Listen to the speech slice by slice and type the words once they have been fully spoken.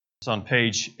It's on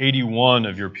page 81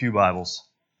 of your pew Bibles.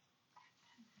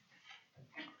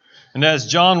 And as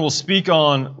John will speak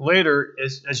on later,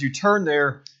 as you turn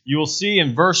there, you will see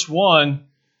in verse 1,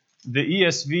 the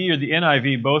ESV or the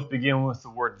NIV both begin with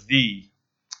the word the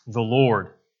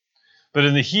Lord. But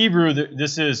in the Hebrew,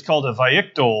 this is called a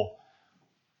vayikdol.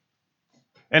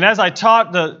 And as I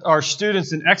taught our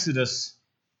students in Exodus,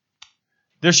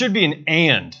 there should be an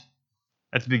and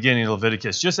at the beginning of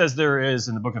Leviticus, just as there is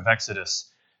in the book of Exodus.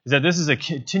 Is that this is a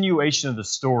continuation of the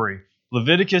story.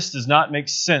 Leviticus does not make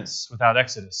sense without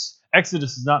Exodus.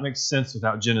 Exodus does not make sense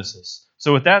without Genesis.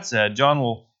 So with that said, John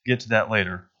will get to that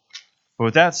later. But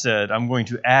with that said, I'm going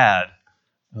to add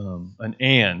an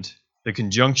and, the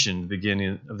conjunction at the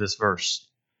beginning of this verse.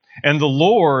 And the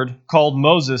Lord called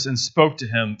Moses and spoke to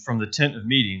him from the tent of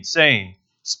meeting, saying,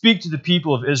 Speak to the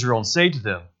people of Israel and say to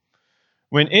them,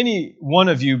 when any one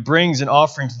of you brings an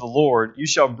offering to the Lord, you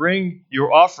shall bring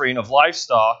your offering of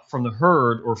livestock from the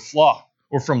herd or flock,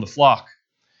 or from the flock.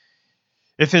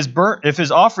 If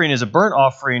his offering is a burnt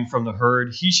offering from the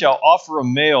herd, he shall offer a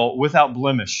male without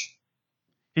blemish.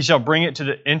 He shall bring it to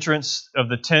the entrance of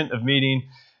the tent of meeting,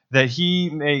 that he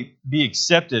may be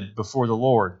accepted before the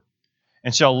Lord,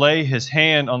 and shall lay his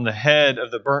hand on the head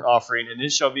of the burnt offering, and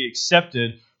it shall be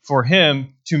accepted for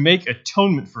him to make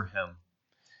atonement for him.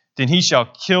 Then he shall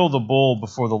kill the bull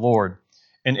before the Lord.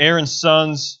 And Aaron's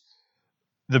sons,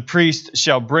 the priest,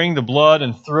 shall bring the blood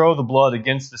and throw the blood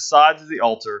against the sides of the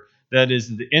altar, that is,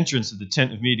 the entrance of the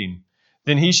tent of meeting.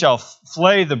 Then he shall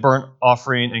flay the burnt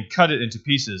offering and cut it into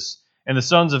pieces. And the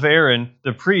sons of Aaron,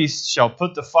 the priest, shall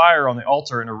put the fire on the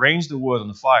altar and arrange the wood on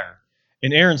the fire.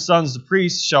 And Aaron's sons, the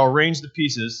priests, shall arrange the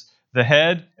pieces, the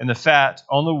head and the fat,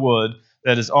 on the wood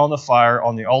that is on the fire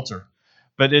on the altar.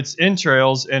 But its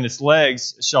entrails and its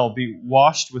legs shall be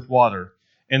washed with water,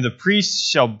 and the priest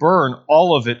shall burn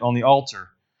all of it on the altar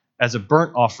as a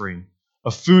burnt offering, a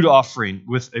food offering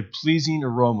with a pleasing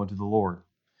aroma to the Lord.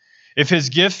 If his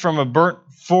gift for a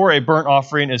burnt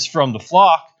offering is from the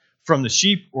flock, from the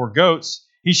sheep or goats,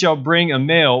 he shall bring a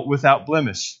male without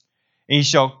blemish, and he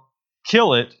shall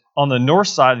kill it on the north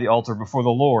side of the altar before the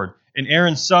Lord. And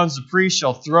Aaron's sons, the priest,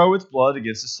 shall throw its blood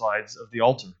against the sides of the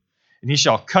altar. And he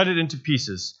shall cut it into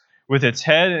pieces, with its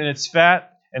head and its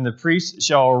fat, and the priest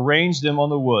shall arrange them on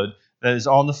the wood that is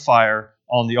on the fire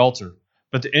on the altar.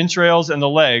 But the entrails and the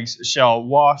legs shall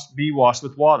be washed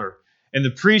with water, and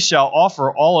the priest shall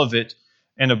offer all of it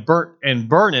and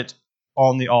burn it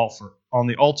on the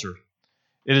altar.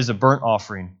 It is a burnt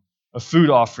offering, a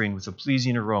food offering with a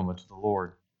pleasing aroma to the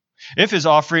Lord. If his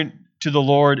offering to the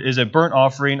Lord is a burnt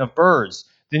offering of birds,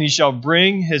 then he shall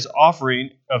bring his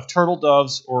offering of turtle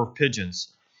doves or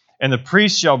pigeons. And the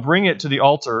priest shall bring it to the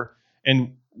altar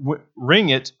and wring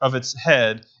it of its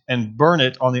head and burn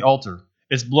it on the altar.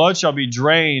 Its blood shall be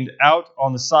drained out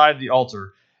on the side of the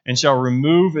altar, and shall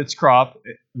remove its crop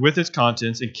with its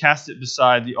contents and cast it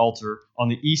beside the altar on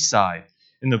the east side,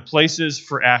 in the places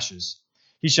for ashes.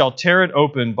 He shall tear it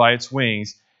open by its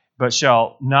wings, but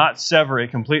shall not sever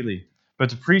it completely. But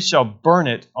the priest shall burn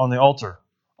it on the altar,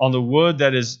 on the wood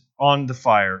that is on the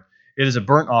fire. It is a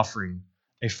burnt offering,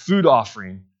 a food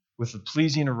offering with a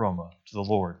pleasing aroma to the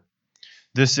Lord.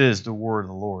 This is the word of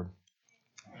the Lord.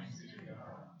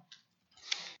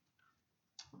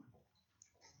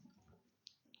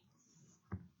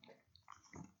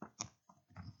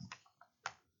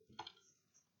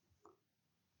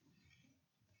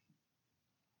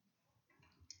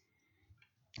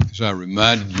 As I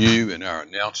reminded you in our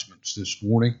announcements this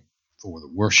morning for the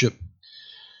worship,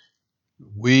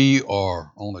 we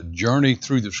are on a journey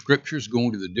through the Scriptures,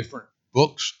 going to the different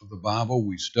books of the Bible.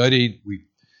 We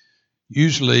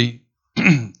usually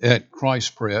at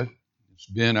Christ Press, it's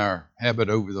been our habit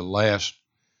over the last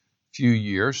few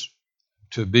years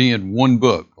to be in one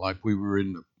book, like we were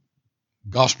in the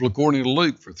Gospel according to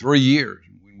Luke for 3 years.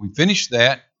 When we finished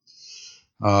that,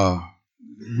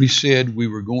 we said we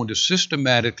were going to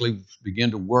systematically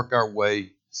begin to work our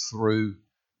way through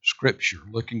Scripture,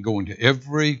 going to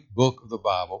every book of the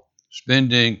Bible,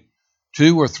 spending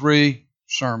 2 or 3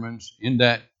 sermons in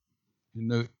that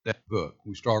book.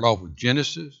 We started off with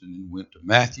Genesis, and then went to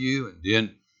Matthew, and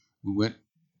then we went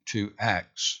to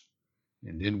Acts,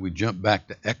 and then we jumped back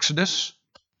to Exodus,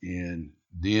 and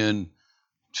then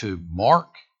to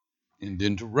Mark, and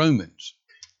then to Romans,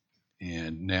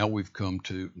 and now we've come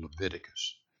to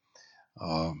Leviticus.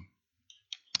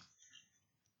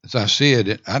 As I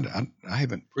said, I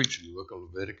haven't preached the book of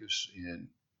Leviticus in,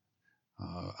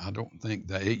 I don't think,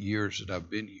 the 8 years that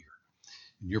I've been here.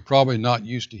 And you're probably not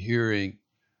used to hearing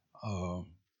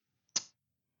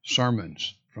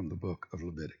sermons from the book of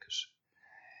Leviticus.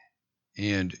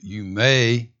 And you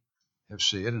may have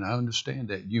said, and I understand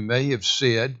that. You may have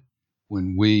said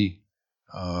when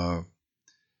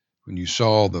you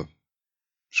saw the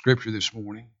scripture this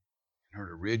morning and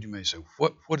heard it read, you may say,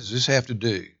 what does this have to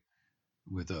do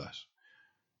with us?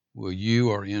 Well,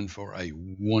 you are in for a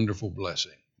wonderful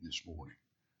blessing this morning.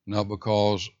 Not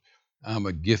because I'm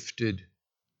a gifted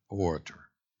orator,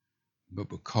 but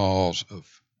because of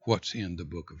what's in the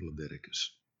book of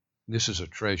Leviticus. This is a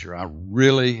treasure I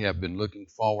really have been looking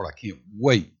forward. I can't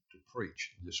wait to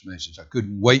preach this message. I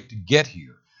couldn't wait to get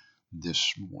here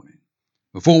this morning.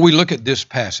 Before we look at this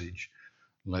passage,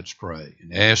 let's pray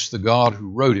and ask the God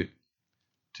who wrote it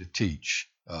to teach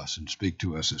us and speak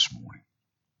to us this morning.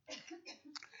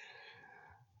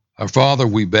 Our Father,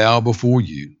 we bow before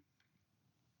you,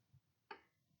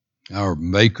 our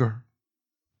Maker,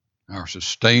 our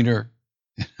Sustainer,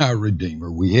 and our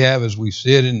Redeemer. We have, as we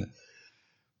said in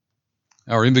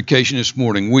our invocation this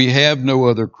morning, we have no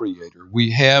other creator.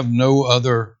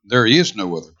 There is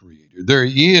no other creator. There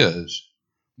is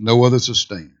no other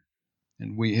sustainer.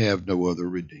 And we have no other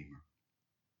redeemer.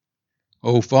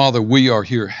 Oh, Father, we are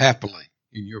here happily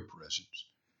in your presence.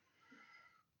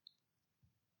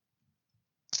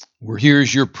 We're here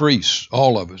as your priests,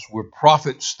 all of us. We're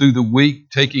prophets through the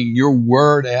week, taking your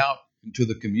word out into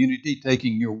the community,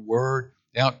 taking your word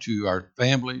out to our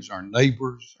families, our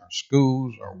neighbors, our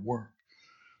schools, our work.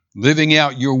 Living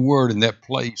out your word in that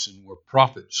place, and we're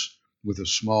prophets with a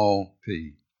small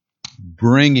p,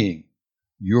 bringing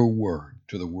your word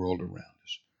to the world around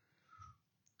us.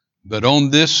 But on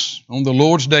the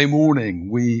Lord's Day morning,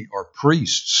 we are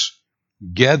priests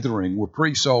gathering. We're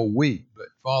priests all week, but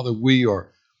Father,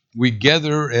 we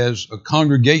gather as a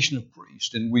congregation of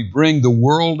priests, and we bring the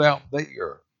world out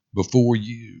there before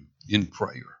you in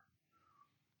prayer.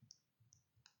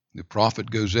 The prophet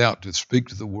goes out to speak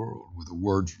to the world with a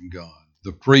word from God.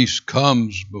 The priest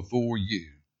comes before you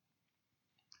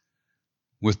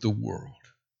with the world.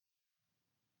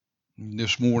 And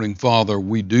this morning, Father,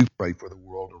 we do pray for the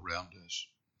world around us.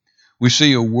 We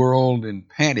see a world in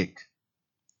panic.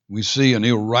 We see an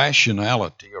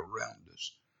irrationality around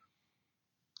us.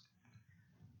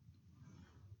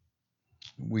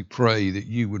 We pray that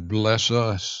you would bless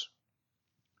us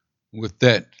with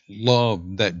that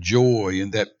love, that joy,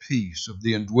 and that peace of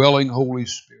the indwelling Holy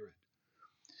Spirit,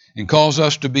 and cause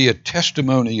us to be a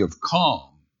testimony of calm,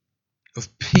 of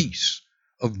peace,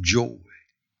 of joy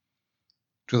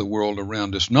to the world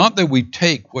around us. Not that we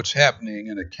take what's happening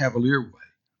in a cavalier way.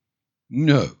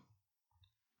 No.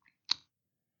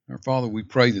 Our Father, we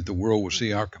pray that the world will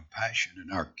see our compassion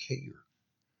and our care.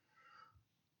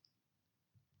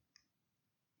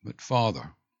 But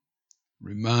Father,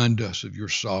 remind us of your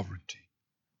sovereignty.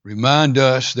 Remind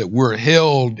us that we're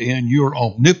held in your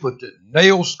omnipotent,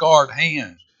 nail-scarred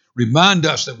hands. Remind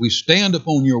us that we stand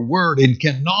upon your word and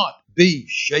cannot be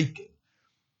shaken.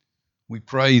 We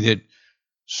pray that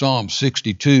Psalm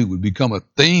 62 would become a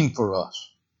theme for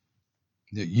us,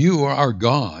 that you are our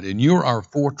God and you're our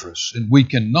fortress and we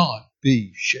cannot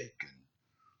be shaken.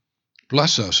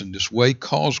 Bless us in this way.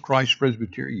 Cause Christ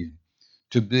Presbyterian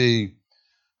to be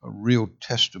a real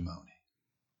testimony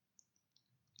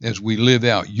as we live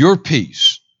out your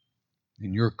peace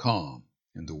and your calm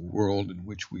in the world in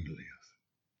which we live.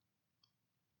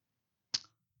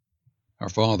 Our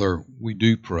Father, we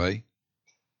do pray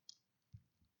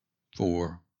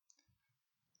for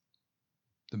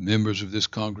the members of this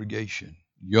congregation,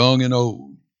 young and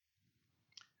old,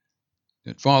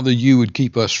 that, Father, you would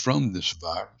keep us from this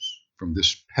virus, from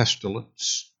this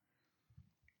pestilence.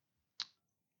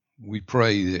 We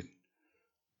pray that,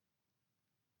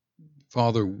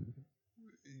 Father,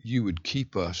 you would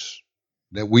keep us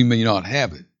that we may not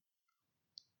have it,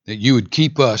 that you would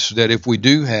keep us that if we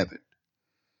do have it,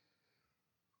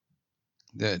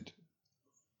 that,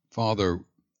 Father,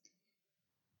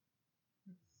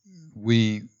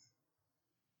 we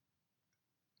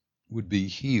would be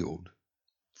healed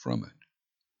from it.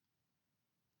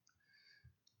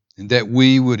 And that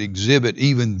we would exhibit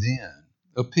even then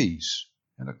a peace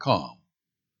and a calm.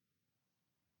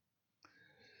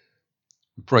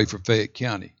 We pray for Fayette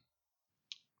County,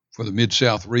 for the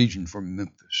Mid-South region, for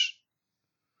Memphis,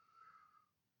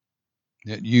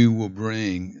 that you will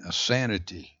bring a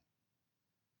sanity,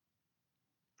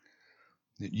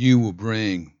 that you will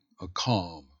bring a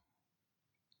calm,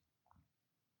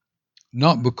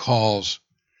 not because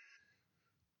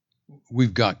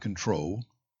we've got control,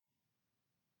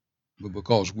 but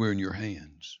because we're in your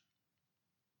hands.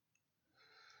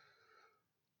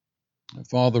 And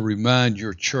Father, remind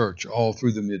your church all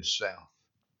through the Mid-South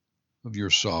of your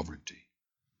sovereignty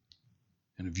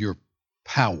and of your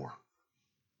power,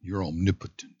 your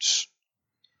omnipotence.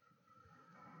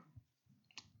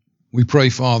 We pray,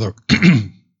 Father,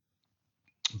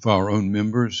 for our own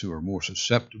members who are more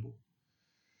susceptible.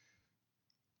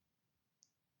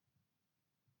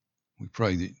 We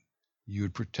pray that you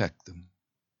would protect them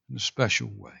in a special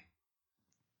way.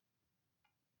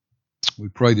 We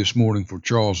pray this morning for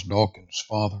Charles Dawkins,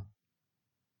 Father,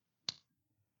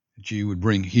 that you would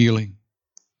bring healing.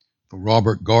 For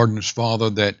Robert Gardner's Father,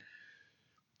 that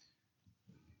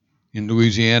in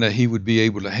Louisiana he would be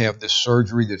able to have this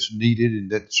surgery that's needed,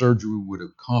 and that surgery would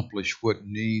accomplish what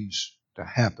needs to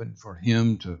happen for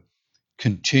him to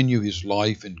continue his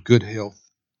life in good health.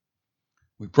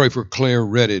 We pray for Claire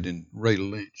Reddit and Ray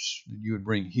Lynch, that you would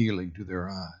bring healing to their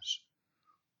eyes.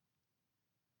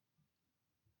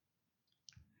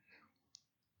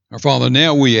 Our Father,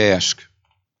 now we ask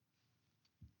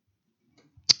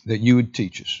that you would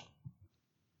teach us.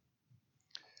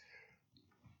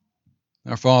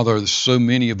 Our Father, so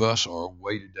many of us are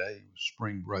away today with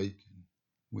spring break,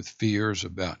 with fears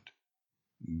about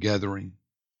gathering,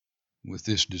 with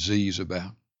this disease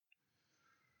about.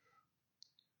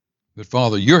 But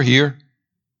Father, you're here,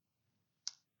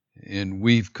 and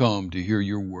we've come to hear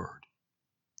your word.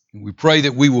 And we pray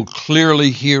that we will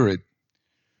clearly hear it.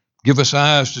 Give us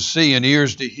eyes to see and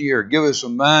ears to hear. Give us a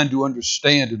mind to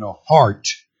understand and a heart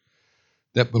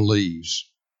that believes.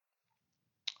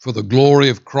 For the glory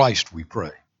of Christ, we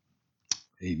pray.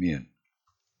 Amen.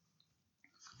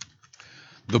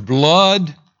 The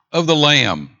blood of the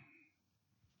Lamb.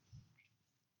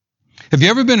 Have you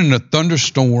ever been in a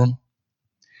thunderstorm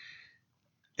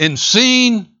and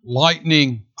seen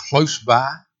lightning close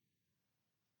by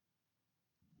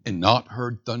and not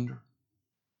heard thunder?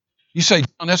 You say,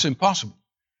 John, that's impossible.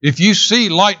 If you see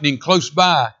lightning close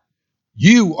by,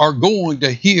 you are going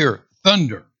to hear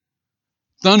thunder.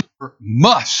 Thunder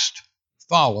must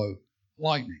follow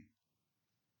lightning.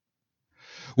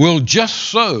 Well, just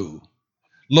so,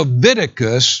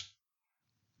 Leviticus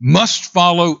must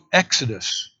follow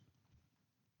Exodus,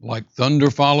 like thunder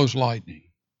follows lightning.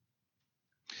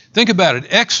 Think about it.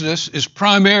 Exodus is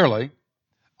primarily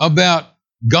about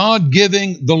God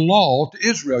giving the law to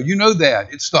Israel. You know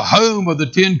that. It's the home of the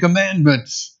Ten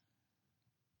Commandments.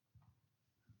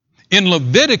 In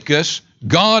Leviticus,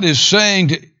 God is saying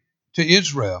to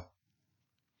Israel,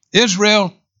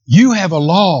 Israel, you have a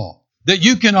law that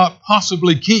you cannot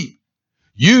possibly keep.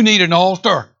 You need an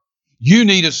altar. You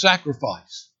need a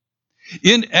sacrifice.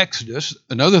 In Exodus,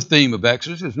 another theme of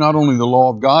Exodus is not only the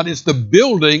law of God, it's the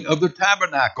building of the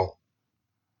tabernacle.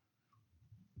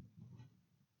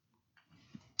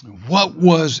 What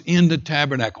was in the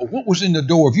tabernacle? What was in the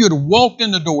door? If you had walked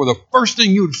in the door, the first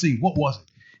thing you would see, what was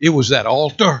it? It was that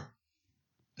altar.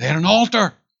 They had an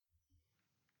altar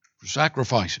for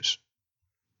sacrifices.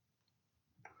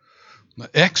 The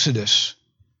Exodus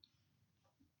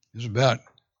is about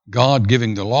God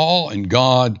giving the law and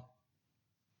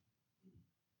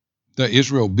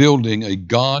Israel building a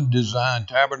God-designed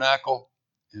tabernacle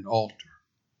and altar.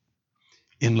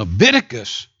 In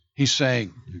Leviticus, he's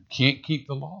saying, you can't keep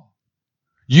the law.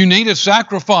 You need a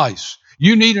sacrifice.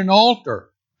 You need an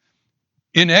altar.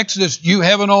 In Exodus, you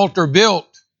have an altar built.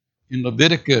 In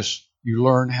Leviticus, you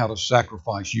learn how to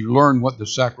sacrifice. You learn what the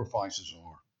sacrifices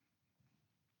are.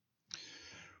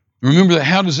 Remember that.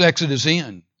 How does Exodus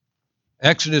end?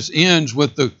 Exodus ends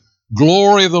with the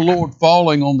glory of the Lord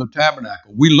falling on the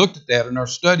tabernacle. We looked at that in our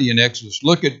study in Exodus.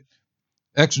 Look at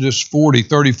Exodus 40,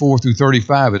 34 through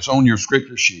 35. It's on your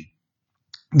scripture sheet.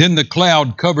 Then the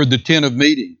cloud covered the tent of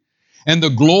meeting, and the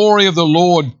glory of the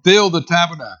Lord filled the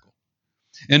tabernacle.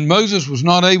 And Moses was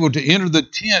not able to enter the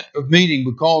tent of meeting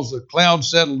because the cloud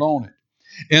settled on it,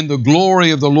 and the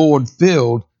glory of the Lord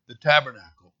filled the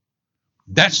tabernacle.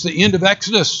 That's the end of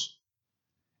Exodus.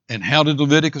 And how did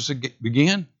Leviticus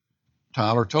begin?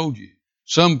 Tyler told you.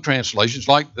 Some translations,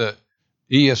 like the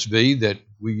ESV that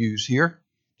we use here,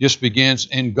 just begins,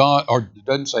 and God, or it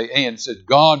doesn't say and, it says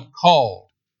God called.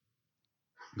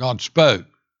 God spoke.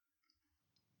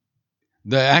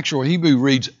 The actual Hebrew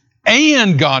reads,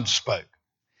 and God spoke.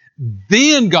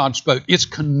 Then God spoke. It's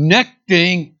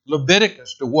connecting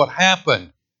Leviticus to what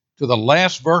happened to the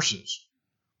last verses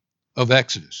of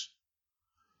Exodus.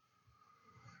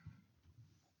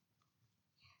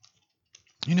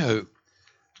 You know,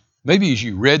 maybe as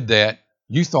you read that,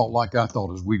 you thought like I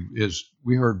thought as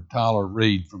we heard Tyler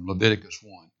read from Leviticus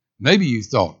 1. Maybe you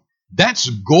thought, that's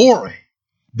gory.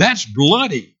 That's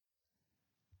bloody.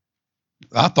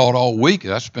 I thought all week,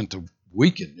 I spent the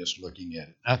weekend just looking at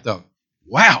it. I thought,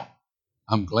 wow,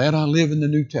 I'm glad I live in the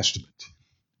New Testament.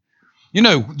 You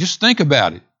know, just think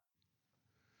about it.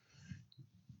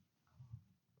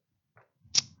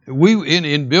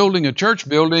 In building a church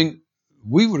building,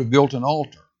 we would have built an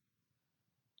altar.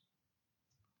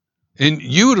 And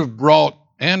you'd have brought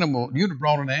an animal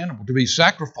to be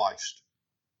sacrificed.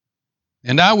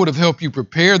 And I would have helped you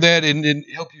prepare that and then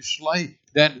help you slay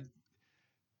that.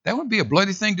 That would be a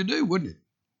bloody thing to do, wouldn't it?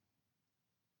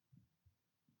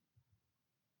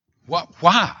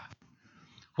 Why?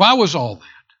 Why was all that?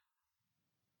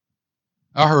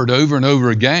 I heard over and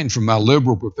over again from my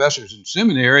liberal professors in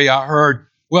seminary, I heard,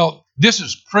 well, this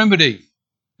is primitive.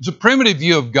 It's a primitive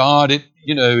view of God.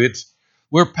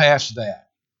 We're past that.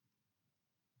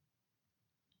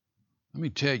 Let me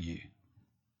tell you,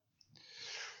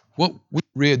 what we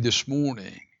read this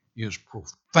morning is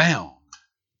profound.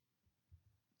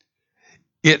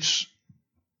 It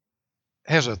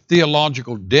has a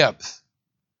theological depth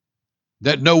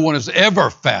that no one has ever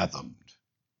fathomed.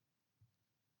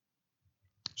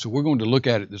 So we're going to look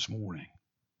at it this morning.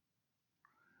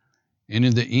 And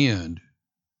in the end,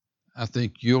 I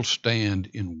think you'll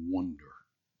stand in wonder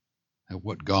at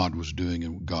what God was doing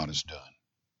and what God has done.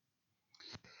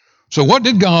 So what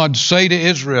did God say to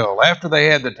Israel after they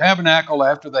had the tabernacle,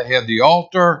 after they had the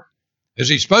altar? As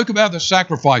he spoke about the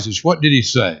sacrifices, what did he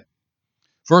say?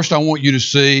 First, I want you to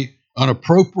see an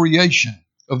appropriation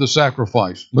of the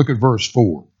sacrifice. Look at verse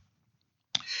 4.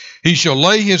 He shall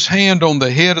lay his hand on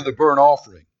the head of the burnt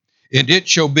offering, and it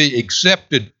shall be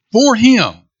accepted for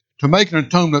him, to make an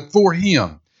atonement for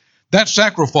him. That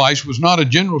sacrifice was not a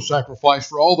general sacrifice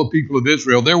for all the people of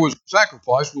Israel. There was a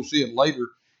sacrifice, we'll see it later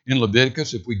in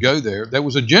Leviticus if we go there. There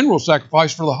was a general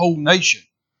sacrifice for the whole nation.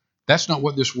 That's not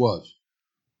what this was.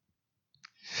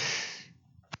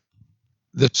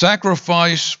 The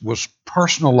sacrifice was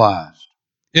personalized.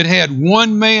 It had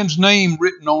one man's name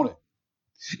written on it.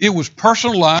 It was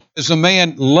personalized as the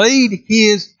man laid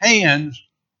his hands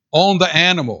on the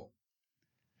animal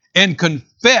and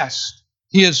confessed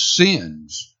his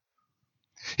sins.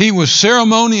 He was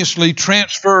ceremoniously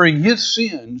transferring his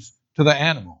sins to the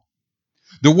animal.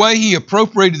 The way he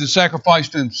appropriated the sacrifice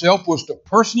to himself was to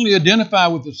personally identify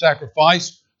with the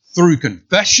sacrifice through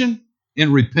confession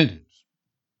and repentance.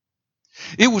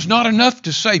 It was not enough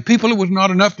to say, it was not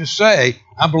enough to say,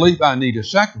 I believe I need a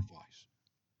sacrifice.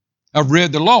 I've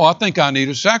read the law, I think I need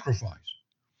a sacrifice.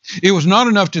 It was not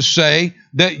enough to say,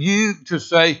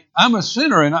 I'm a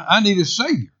sinner and I need a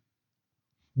Savior.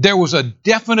 There was a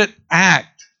definite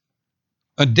act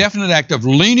of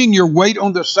leaning your weight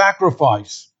on the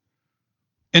sacrifice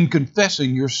and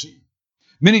confessing your sin.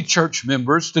 Many church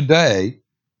members today,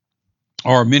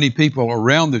 or many people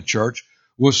around the church,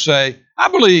 will say, I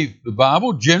believe the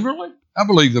Bible generally. I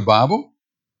believe the Bible.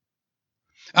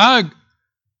 I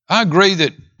agree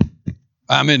that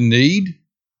I'm in need.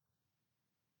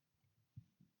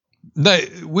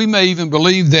 We may even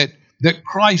believe that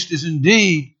Christ is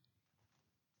indeed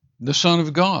the Son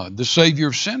of God, the Savior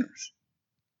of sinners.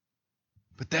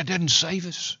 But that doesn't save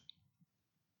us.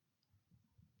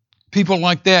 People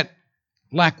like that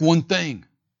lack one thing.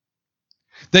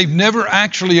 They've never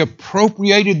actually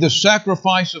appropriated the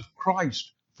sacrifice of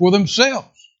Christ for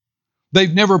themselves.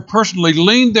 They've never personally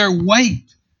leaned their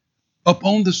weight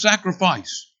upon the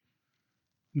sacrifice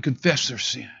and confessed their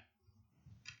sin.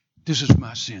 This is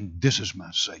my sin. This is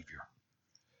my Savior.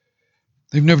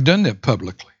 They've never done that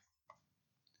publicly.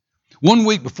 1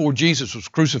 week before Jesus was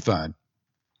crucified,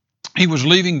 he was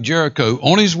leaving Jericho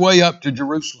on his way up to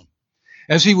Jerusalem.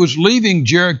 As he was leaving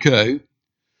Jericho,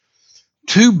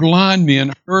 2 blind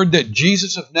men heard that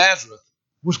Jesus of Nazareth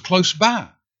was close by.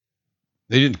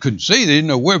 They couldn't see, they didn't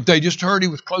know where, but they just heard he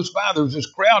was close by. There was this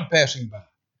crowd passing by.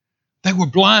 They were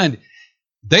blind.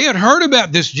 They had heard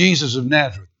about this Jesus of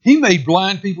Nazareth. He made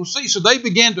blind people see. So they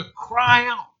began to cry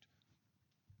out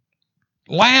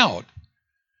loud,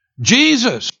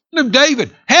 Jesus, Son of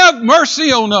David, have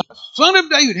mercy on us. Son of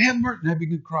David, have mercy. And they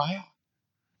began to cry out.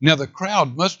 Now the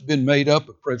crowd must have been made up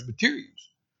of Presbyterians,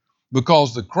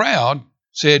 because the crowd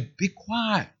said, be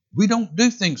quiet. We don't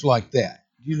do things like that.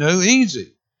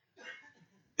 Easy.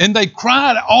 And they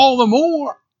cried all the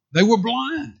more. They were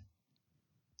blind.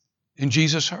 And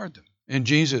Jesus heard them. And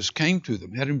Jesus came to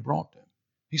them, had him brought them.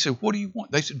 He said, what do you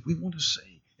want? They said, we want to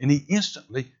see. And he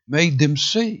instantly made them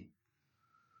see.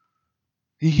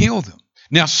 He healed them.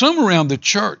 Now, some around the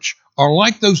church are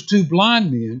like those 2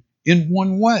 blind men in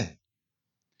one way.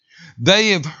 They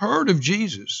have heard of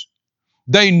Jesus.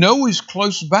 They know he's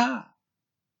close by.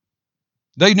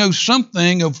 They know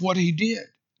something of what he did.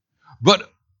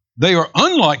 But they are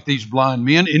unlike these blind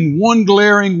men in one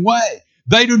glaring way.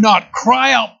 They do not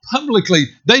cry out publicly.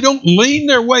 They don't lean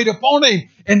their weight upon him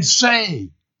and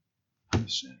say, I'm a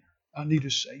sinner. I need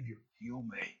a Savior. Heal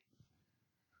me.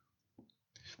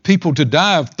 People to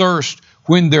die of thirst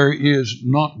when there is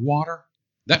not water,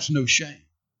 that's no shame.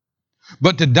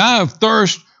 But to die of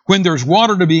thirst when there's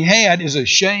water to be had is a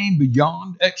shame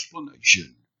beyond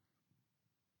explanation.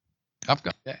 I've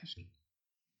got to ask you,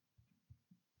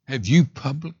 have you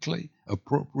publicly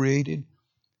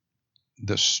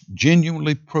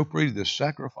genuinely appropriated the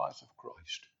sacrifice of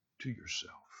Christ to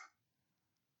yourself?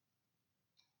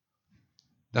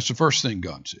 That's the first thing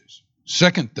God says.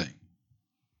 Second thing,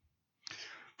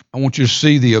 I want you to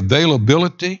see the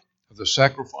availability of the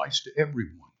sacrifice to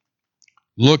everyone.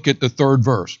 Look at the third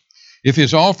verse. If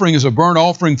his offering is a burnt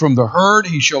offering from the herd,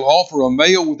 he shall offer a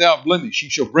male without blemish. He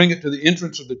shall bring it to the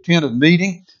entrance of the tent of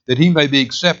meeting, that he may be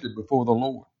accepted before the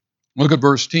Lord. Look at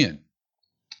verse 10.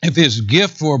 If his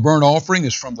gift for a burnt offering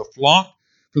is from the flock,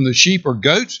 from the sheep or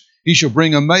goats, he shall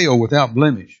bring a male without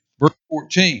blemish. Verse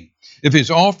 14. If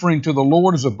his offering to the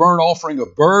Lord is a burnt offering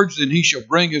of birds, then he shall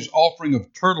bring his offering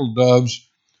of turtle doves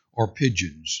or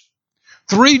pigeons.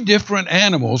 3 different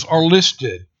animals are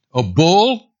listed: a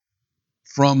bull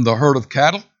from the herd of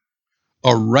cattle,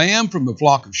 a ram from the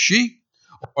flock of sheep,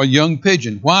 or a young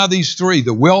pigeon. Why these 3?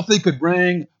 The wealthy could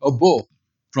bring a bull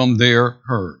from their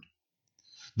herd.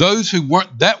 Those who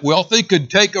weren't that wealthy could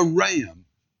take a ram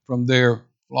from their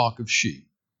flock of sheep.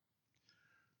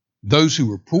 Those who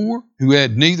were poor, who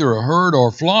had neither a herd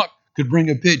or flock, could bring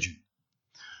a pigeon.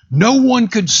 No one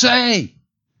could say,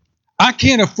 I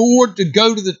can't afford to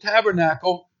go to the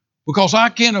tabernacle because I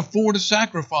can't afford a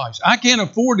sacrifice. I can't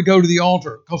afford to go to the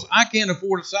altar because I can't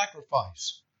afford a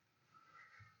sacrifice.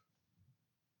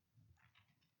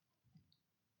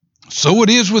 So it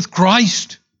is with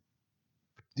Christ.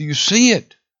 Do you see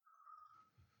it?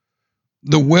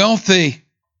 The wealthy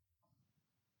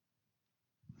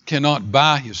cannot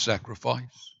buy his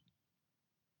sacrifice.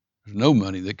 There's no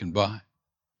money that can buy.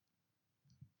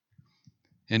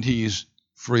 And he is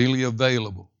freely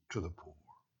available to the poor.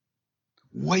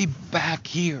 Way back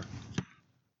here,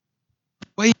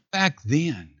 way back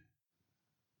then,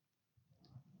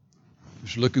 he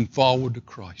was looking forward to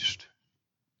Christ.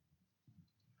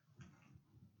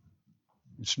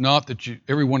 It's not that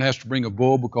everyone has to bring a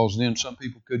bull, because then some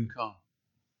people couldn't come.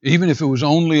 Even if it was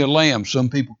only a lamb, some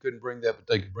people couldn't bring that, but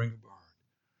they could bring a bird.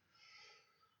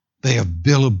 The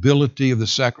availability of the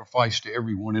sacrifice to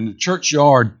everyone. In the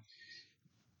churchyard,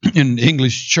 in the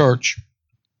English church,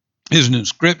 is an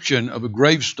inscription of a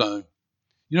gravestone.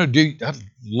 You know, I'd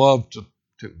love to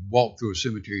walk through a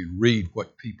cemetery and read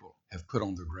what people have put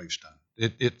on their gravestone.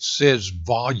 It says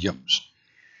volumes.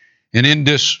 And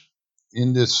the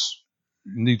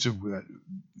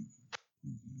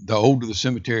older the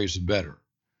cemetery is, the better.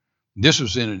 This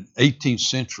was in an 18th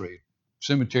century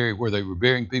cemetery where they were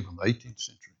burying people in the 18th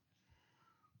century.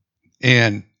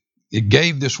 And it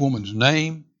gave this woman's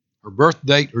name, her birth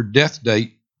date, her death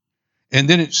date, and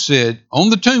then it said on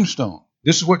the tombstone,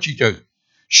 this is what she chose.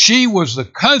 She was the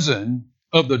cousin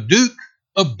of the Duke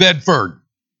of Bedford.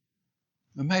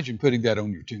 Imagine putting that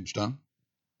on your tombstone.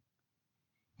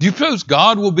 Do you suppose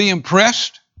God will be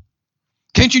impressed?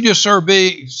 Can't you just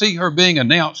see her being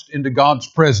announced into God's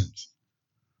presence?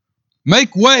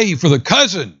 Make way for the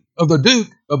cousin of the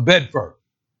Duke of Bedford.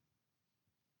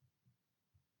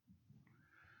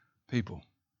 People,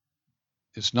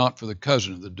 it's not for the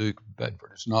cousin of the Duke of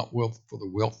Bedford. It's not for the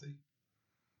wealthy.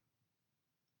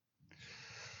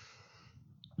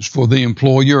 It's for the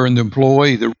employer and the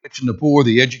employee, the rich and the poor,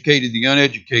 the educated, the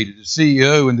uneducated, the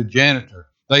CEO and the janitor.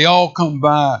 They all come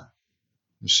by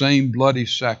the same bloody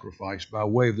sacrifice, by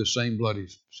way of the same bloody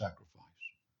sacrifice.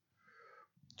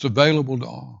 It's available to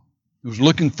all. He was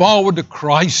looking forward to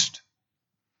Christ.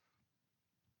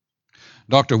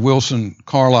 Dr. Wilson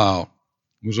Carlisle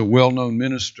was a well-known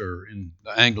minister in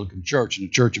the Anglican Church, in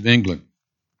the Church of England.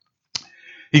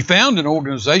 He founded an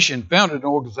organization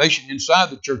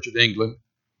inside the Church of England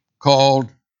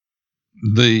called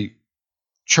the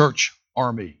Church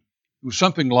Army. It was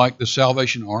something like the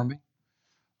Salvation Army.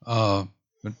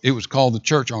 But it was called the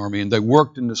Church Army, and they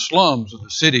worked in the slums of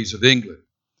the cities of England.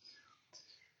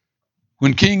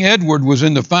 When King Edward was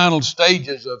in the final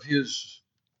stages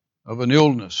of an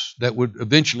illness that would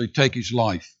eventually take his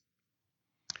life,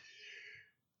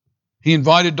 he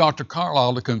invited Dr.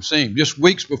 Carlisle to come see him. Just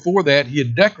weeks before that, he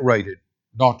had decorated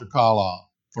Dr. Carlisle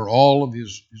for all of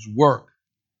his work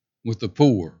with the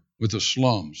poor, with the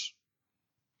slums.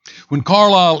 When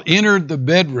Carlisle entered the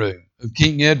bedroom of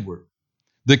King Edward,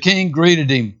 the king greeted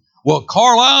him, "Well,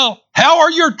 Carlisle, how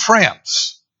are your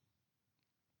tramps?"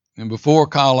 And before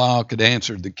Carlisle could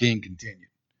answer, the king continued,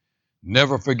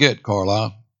 "Never forget,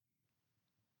 Carlisle,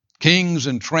 kings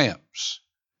and tramps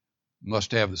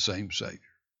must have the same Savior."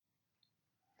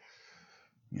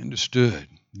 He understood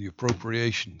the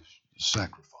appropriation of the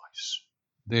sacrifice,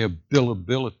 the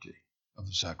availability of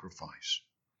the sacrifice.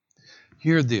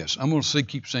 hear this. I'm going to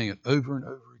keep saying it over and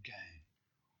over again.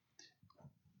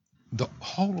 The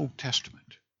whole Old Testament,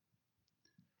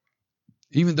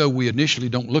 even though we initially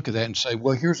don't look at that and say,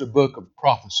 well, here's a book of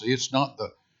prophecy. It's not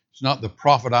the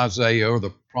prophet Isaiah or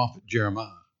the prophet Jeremiah.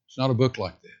 It's not a book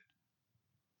like that.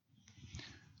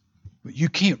 But you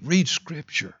can't read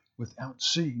Scripture without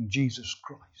seeing Jesus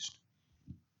Christ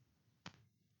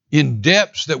in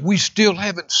depths that we still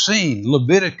haven't seen.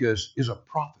 Leviticus is a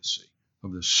prophecy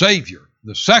of the Savior,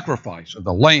 the sacrifice of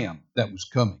the Lamb that was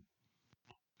coming.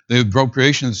 The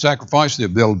appropriation of the sacrifice, the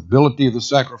availability of the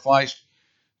sacrifice.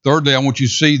 Thirdly, I want you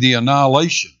to see the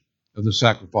annihilation of the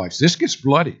sacrifice. This gets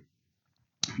bloody.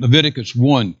 Leviticus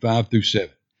 1, 5 through 7.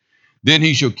 Then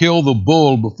he shall kill the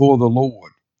bull before the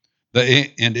Lord.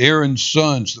 And Aaron's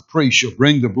sons, the priests, shall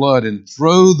bring the blood and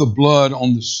throw the blood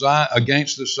on the side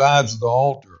against the sides of the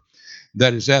altar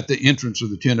that is at the entrance of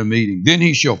the tent of meeting. Then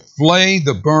he shall flay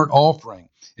the burnt offering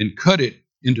and cut it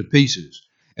into pieces.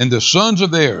 And the sons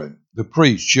of Aaron, the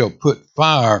priest, shall put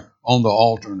fire on the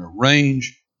altar and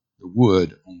arrange the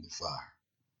wood on the fire.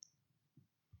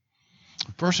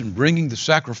 The person bringing the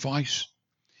sacrifice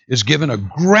is given a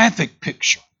graphic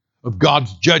picture of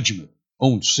God's judgment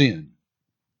on sin.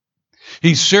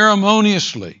 He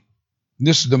ceremoniously,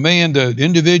 this is the man, the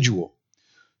individual,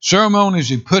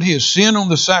 ceremoniously put his sin on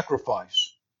the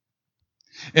sacrifice.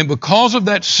 And because of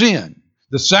that sin,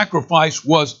 the sacrifice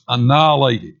was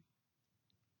annihilated.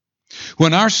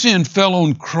 When our sin fell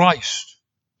on Christ,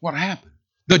 what happened?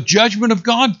 The judgment of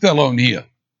God fell on him.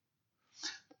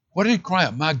 What did he cry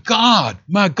out? My God,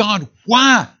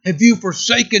 why have you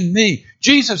forsaken me?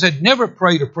 Jesus had never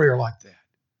prayed a prayer like that.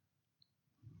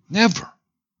 Never.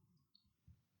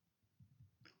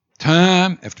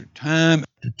 Time after time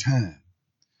after time.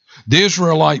 The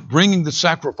Israelite bringing the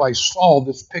sacrifice saw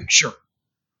this picture.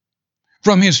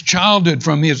 From his childhood,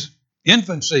 from his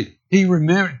infancy, he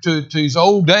remembered to his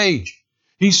old age.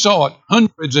 He saw it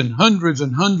hundreds and hundreds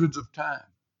and hundreds of times.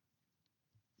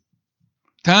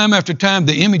 Time after time,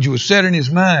 the image was set in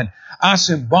his mind. I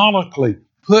symbolically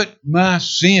put my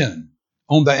sin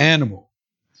on the animal.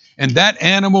 And that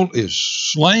animal is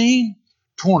slain,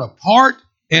 torn apart,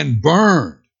 and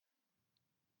burned.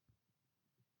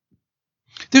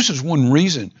 This is one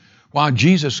reason why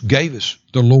Jesus gave us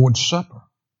the Lord's Supper.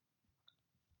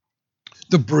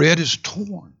 The bread is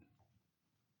torn,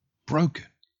 broken.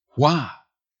 Why?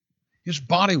 His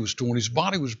body was torn. His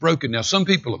body was broken. Now, some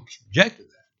people object to that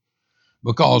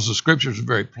because the Scriptures are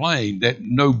very plain that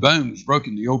no bone was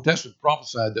broken. The Old Testament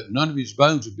prophesied that none of his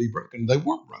bones would be broken. They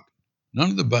weren't broken.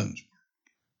 None of the bones were.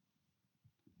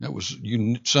 That was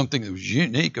something that was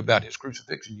unique about his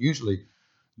crucifixion. Usually,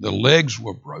 the legs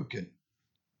were broken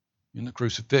in the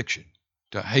crucifixion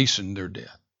to hasten their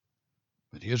death.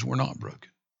 But his were not broken.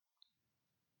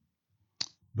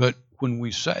 But when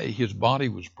we say his body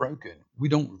was broken, we're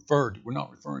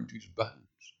not referring to his bones.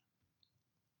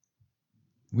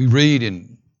 We read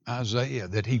in Isaiah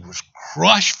that he was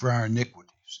crushed for our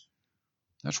iniquities.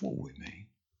 That's what we mean.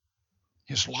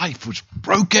 His life was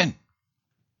broken.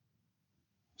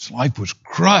 His life was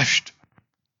crushed.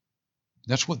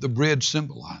 That's what the bread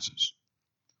symbolizes.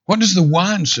 What does the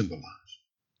wine symbolize?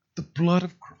 The blood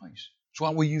of Christ. That's why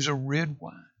we use a red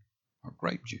wine or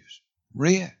grape juice.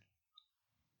 Red.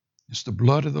 It's the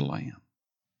blood of the Lamb.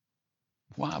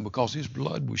 Why? Because his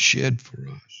blood was shed for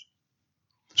us.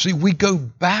 See, we go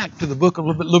back to the book of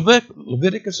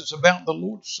Leviticus. It's about the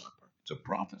Lord's Supper. It's a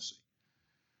prophecy.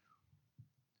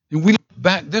 And we look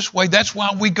back this way. That's why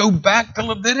we go back to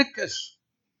Leviticus.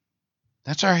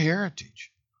 That's our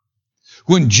heritage.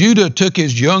 When Judah took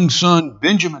his young son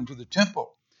Benjamin to the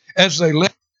temple, as they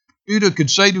left, Judah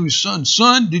could say to his son,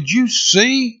 Son, did you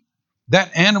see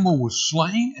that animal was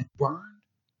slain and burned?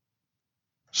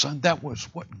 Son, that was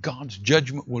what God's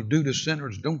judgment will do to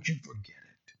sinners. Don't you forget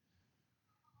it.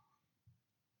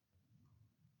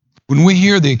 When we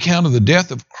hear the account of the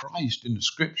death of Christ in the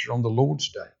Scripture on the Lord's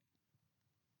Day,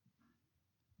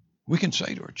 we can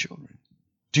say to our children,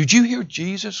 did you hear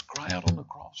Jesus cry out on the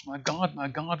cross, my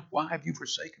God, why have you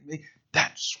forsaken me?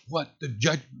 That's what the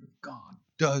judgment of God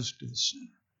does to the sinner.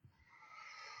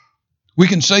 We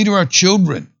can say to our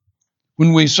children,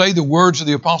 when we say the words of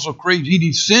the Apostle Creed, he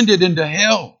descended into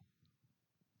hell.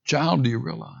 Child, do you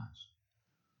realize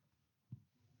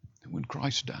that when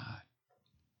Christ died,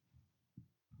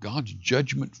 God's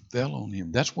judgment fell on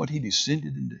him? That's what he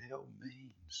descended into hell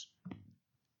means.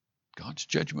 God's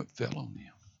judgment fell on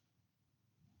him.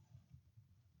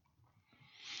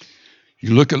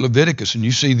 You look at Leviticus and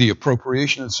you see the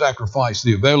appropriation of the sacrifice,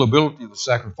 the availability of the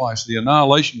sacrifice, the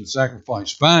annihilation of the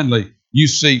sacrifice. Finally, you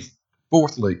see,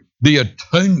 fourthly, the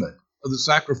atonement of the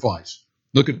sacrifice.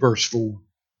 Look at verse 4.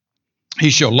 He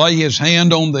shall lay his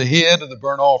hand on the head of the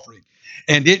burnt offering,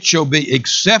 and it shall be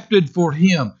accepted for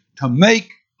him to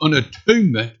make an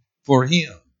atonement for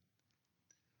him.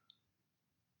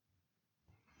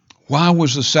 Why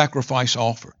was the sacrifice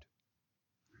offered?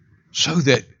 So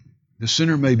that the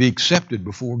sinner may be accepted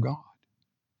before God.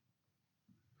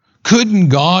 Couldn't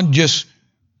God just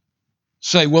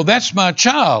say, well, that's my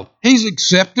child. He's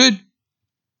accepted.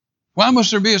 Why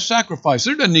must there be a sacrifice?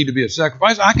 There doesn't need to be a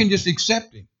sacrifice. I can just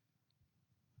accept him.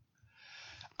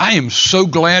 I am so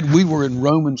glad we were in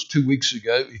Romans 2 weeks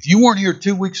ago. If you weren't here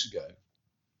 2 weeks ago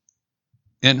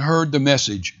and heard the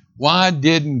message, why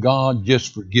didn't God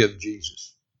just forgive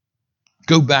Jesus?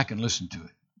 Go back and listen to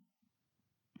it.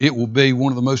 It will be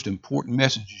one of the most important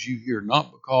messages you hear,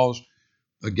 not because,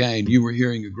 again, you were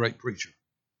hearing a great preacher.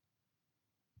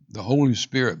 The Holy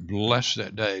Spirit blessed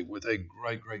that day with a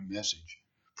great, great message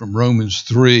from Romans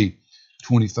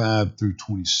 3:25 through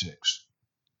 26.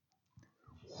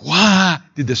 Why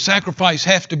did the sacrifice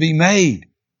have to be made?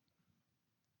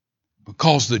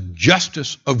 Because the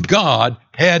justice of God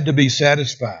had to be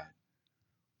satisfied.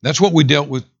 That's what we dealt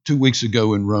with 2 weeks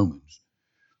ago in Romans.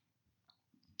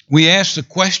 We asked the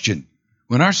question,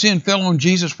 when our sin fell on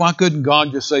Jesus, why couldn't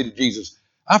God just say to Jesus,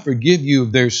 I forgive you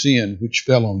of their sin which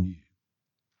fell on you?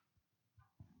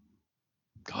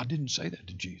 God didn't say that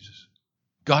to Jesus.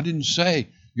 God didn't say,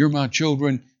 you're my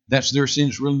children, that's their sin,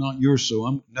 it's really not yours,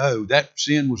 no, that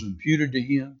sin was imputed to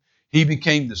him. He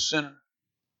became the sinner.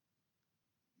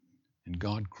 And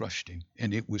God crushed him.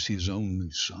 And it was his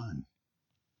only son.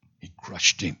 He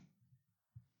crushed him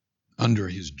under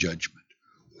his judgment.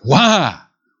 Why?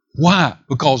 Why?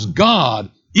 Because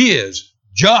God is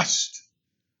just.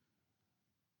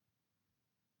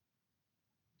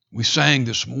 We sang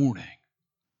this morning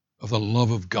of the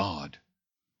love of God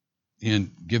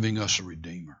in giving us a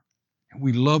Redeemer. And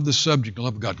we love the subject, the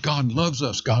love of God. God loves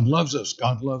us. God loves us.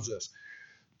 God loves us.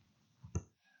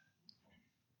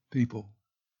 People,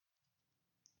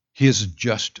 his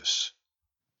justice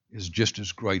is just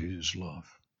as great as his love.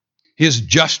 His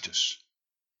justice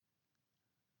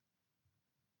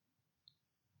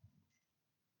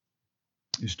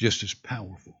is just as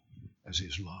powerful as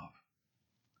his love.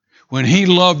 When he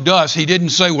loved us, he didn't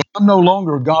say, well, I'm no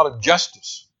longer a God of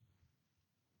justice.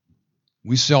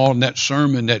 We saw in that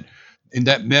sermon, that in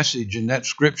that message, in that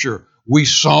scripture, we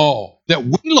saw that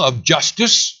we love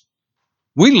justice.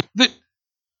 We love it.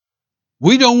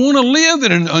 We don't want to live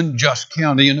in an unjust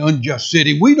county, an unjust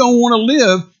city. We don't want to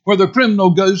live where the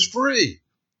criminal goes free.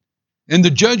 And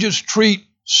the judges treat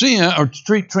sin or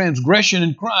treat transgression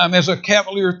and crime as a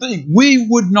cavalier thing. We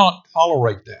would not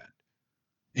tolerate that.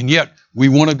 And yet we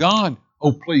want a God.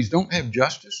 Oh, please don't have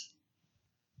justice.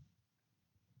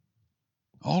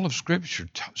 All of Scripture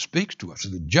speaks to us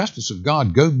of the justice of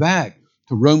God. Go back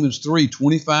to Romans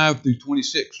 3:25 through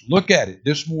 26. Look at it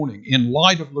this morning in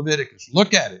light of Leviticus.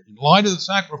 Look at it in light of the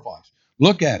sacrifice.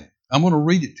 Look at it. I'm going to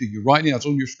read it to you right now. It's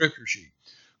on your scripture sheet.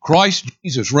 Christ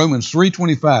Jesus, Romans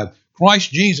 3:25. Christ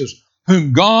Jesus,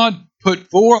 whom God put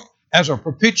forth as a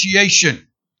propitiation.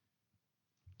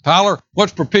 Tyler,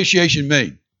 what's propitiation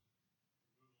mean?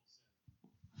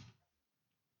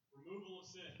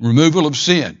 Removal of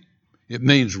sin. It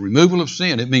means removal of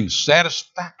sin. It means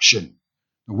satisfaction.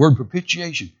 The word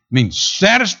propitiation means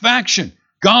satisfaction.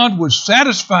 God was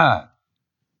satisfied.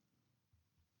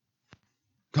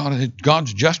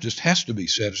 God's justice has to be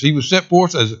satisfied. He was set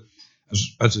forth as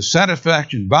a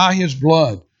satisfaction by his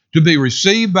blood to be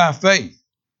received by faith.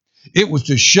 It was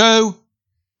to show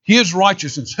his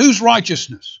righteousness. Whose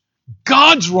righteousness?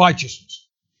 God's righteousness.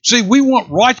 See, we want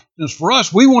righteousness for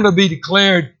us. We want to be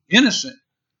declared innocent.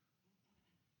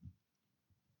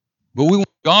 But we want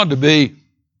God to be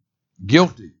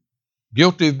guilty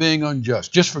of being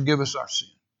unjust. Just forgive us our sin.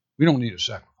 We don't need a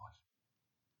sacrifice.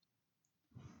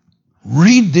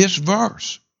 Read this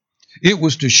verse. It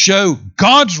was to show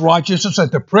God's righteousness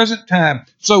at the present time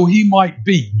so he might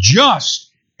be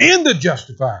just and the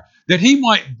justifier. That he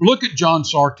might look at John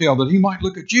Sartell, that he might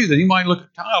look at you, that he might look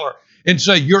at Tyler and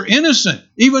say, you're innocent.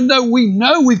 Even though we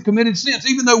know we've committed sins,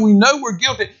 even though we know we're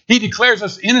guilty, he declares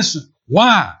us innocent.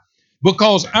 Why?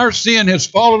 Because our sin has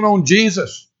fallen on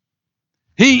Jesus.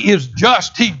 He is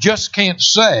just. He just can't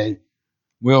say,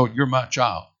 well, you're my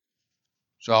child,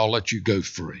 so I'll let you go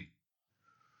free.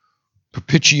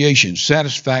 Propitiation,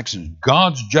 satisfaction.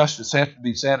 God's justice has to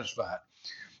be satisfied.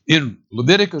 In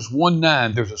Leviticus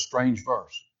 1:9, there's a strange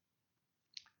verse.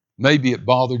 Maybe it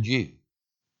bothered you.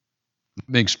 Let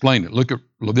me explain it. Look at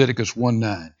Leviticus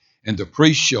 1:9. And the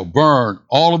priest shall burn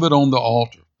all of it on the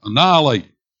altar, annihilate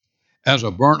it as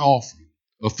a burnt offering,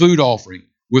 a food offering,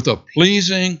 with a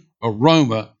pleasing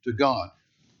aroma to God.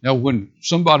 Now, when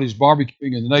somebody's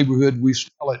barbecuing in the neighborhood, we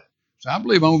smell it. So I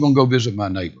believe I'm going to go visit my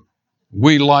neighbor.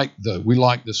 We like the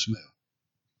smell.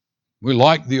 We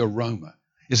like the aroma.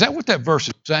 Is that what that verse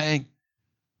is saying?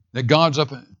 That God's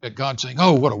saying,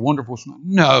 "Oh, what a wonderful smell."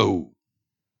 No.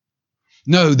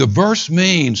 No, the verse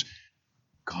means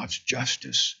God's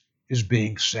justice is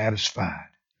being satisfied.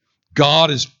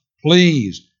 God is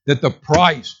pleased that the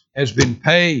price has been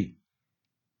paid.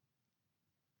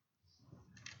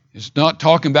 It's not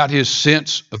talking about his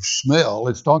sense of smell.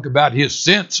 It's talking about his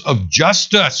sense of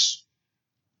justice.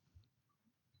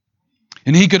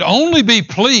 And he could only be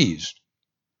pleased.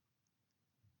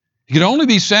 He could only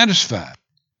be satisfied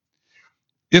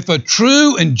if a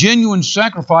true and genuine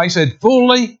sacrifice had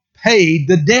fully paid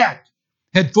the debt,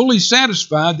 had fully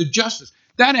satisfied the justice.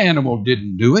 That animal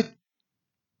didn't do it.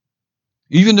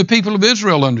 Even the people of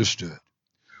Israel understood.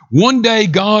 One day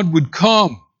God would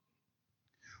come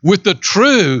with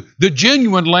the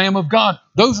genuine Lamb of God.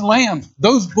 Those lambs,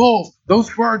 those bulls, those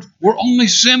birds were only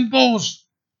symbols.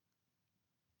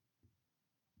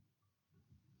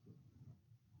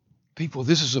 People,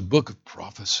 this is a book of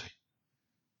prophecy.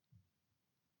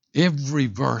 Every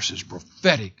verse is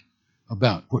prophetic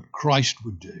about what Christ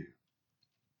would do.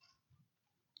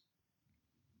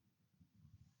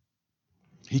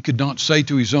 He could not say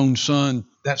to his own son,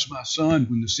 "That's my son,"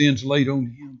 when the sin's laid on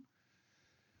him.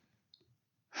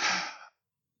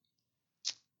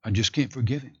 I just can't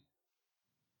forgive him.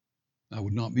 I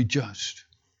would not be just.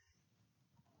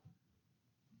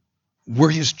 We're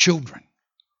his children.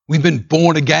 We've been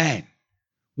born again.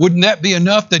 Wouldn't that be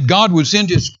enough that God would send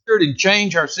his Spirit and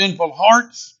change our sinful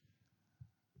hearts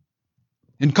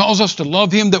and cause us to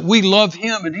love him, that we love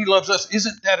him and he loves us?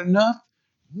 Isn't that enough?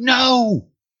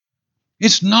 No,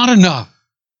 it's not enough.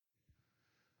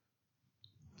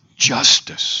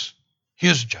 Justice,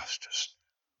 his justice,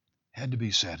 had to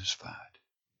be satisfied.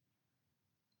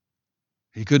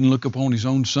 He couldn't look upon his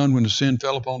own son when the sin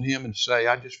fell upon him and say,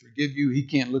 "I just forgive you." He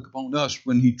can't look upon us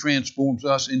when he transforms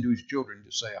us into his children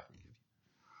to say, "I forgive you."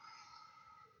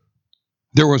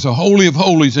 There was a Holy of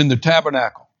Holies in the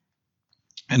tabernacle,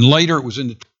 and later it was in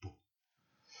the temple.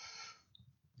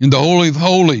 In the Holy of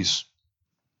Holies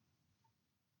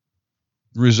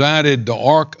resided the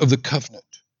Ark of the Covenant.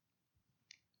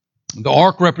 The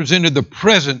Ark represented the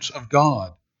presence of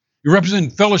God. It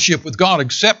represented fellowship with God,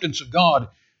 acceptance of God.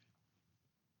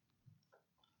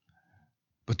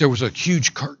 But there was a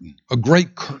huge curtain, a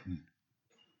great curtain,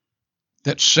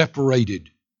 that separated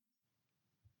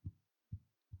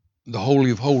the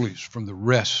Holy of Holies from the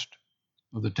rest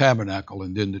of the tabernacle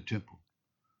and then the temple.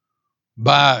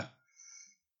 By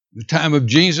the time of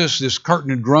Jesus, this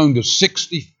curtain had grown to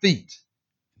 60 feet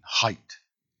in height.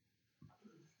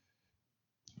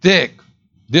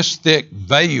 This thick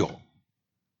veil.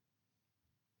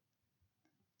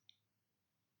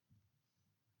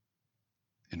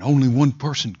 And only one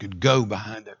person could go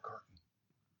behind that curtain.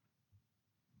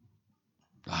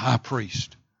 The high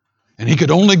priest. And he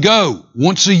could only go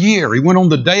once a year. He went on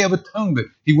the Day of Atonement.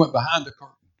 He went behind the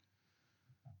curtain.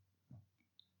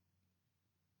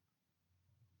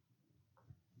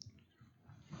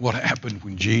 What happened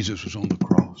when Jesus was on the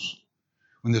cross?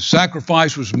 When the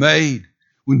sacrifice was made,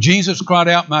 when Jesus cried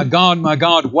out, my God,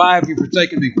 why have you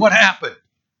forsaken me?" What happened?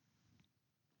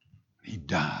 He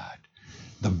died.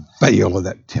 The veil of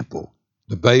that temple,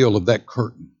 the veil of that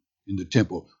curtain in the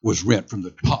temple was rent from the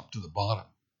top to the bottom.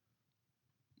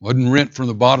 It wasn't rent from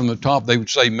the bottom to the top. They would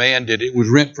say man did it. It was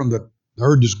rent from I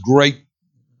heard this great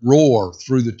roar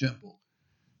through the temple.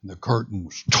 And the curtain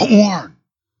was torn.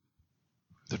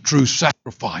 The true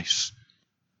sacrifice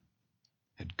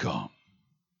had come.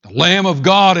 The Lamb of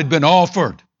God had been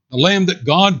offered. The Lamb that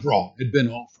God brought had been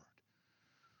offered.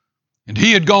 And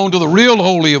he had gone to the real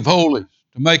Holy of Holies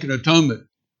to make an atonement.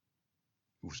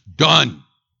 It was done.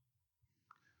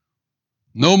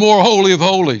 No more Holy of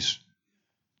Holies.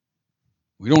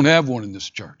 We don't have one in this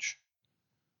church.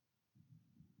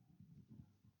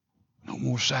 No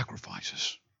more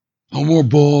sacrifices. No more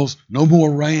bulls. No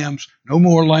more rams. No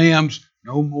more lambs.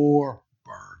 No more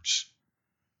birds.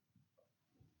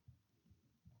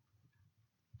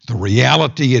 The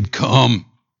reality had come.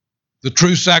 The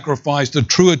true sacrifice, the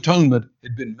true atonement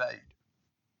had been made.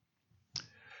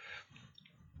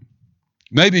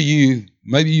 Maybe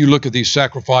you look at these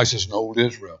sacrifices in old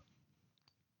Israel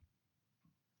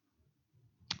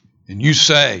and you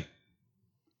say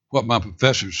what my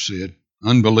professors said,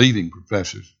 unbelieving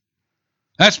professors.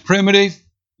 That's primitive,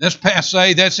 that's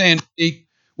passé, that's antique.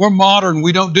 We're modern,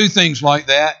 we don't do things like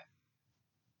that.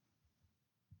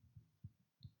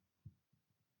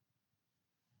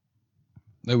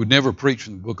 They would never preach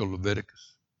from the book of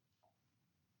Leviticus.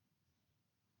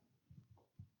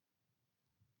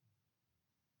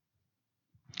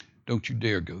 Don't you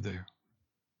dare go there.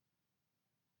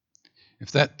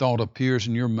 If that thought appears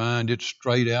in your mind, it's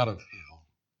straight out of hell.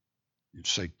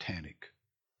 It's satanic.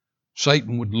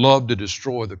 Satan would love to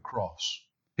destroy the cross.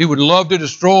 He would love to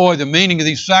destroy the meaning of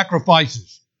these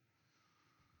sacrifices.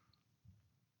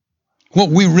 What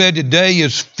we read today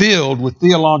is filled with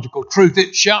theological truth.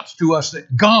 It shouts to us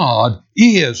that God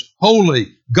is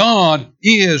holy. God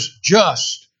is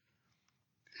just.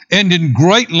 And in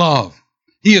great love,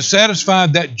 He has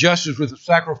satisfied that justice with the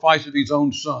sacrifice of His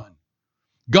own Son.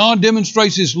 God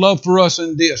demonstrates His love for us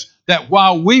in this, that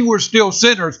while we were still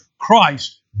sinners,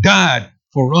 Christ died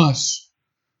for us.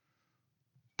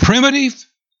 Primitive?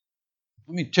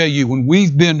 Let me tell you, when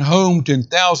we've been home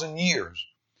 10,000 years,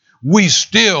 we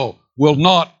still will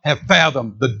not have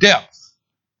fathomed the depth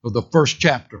of the first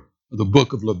chapter of the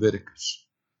book of Leviticus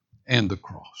and the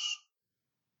cross.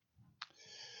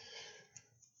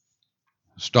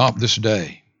 Stop this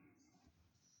day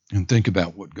and think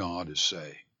about what God is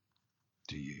saying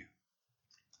to you.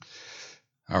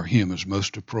 Our hymn is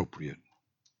most appropriate.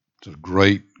 It's a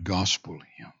great gospel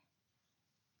hymn.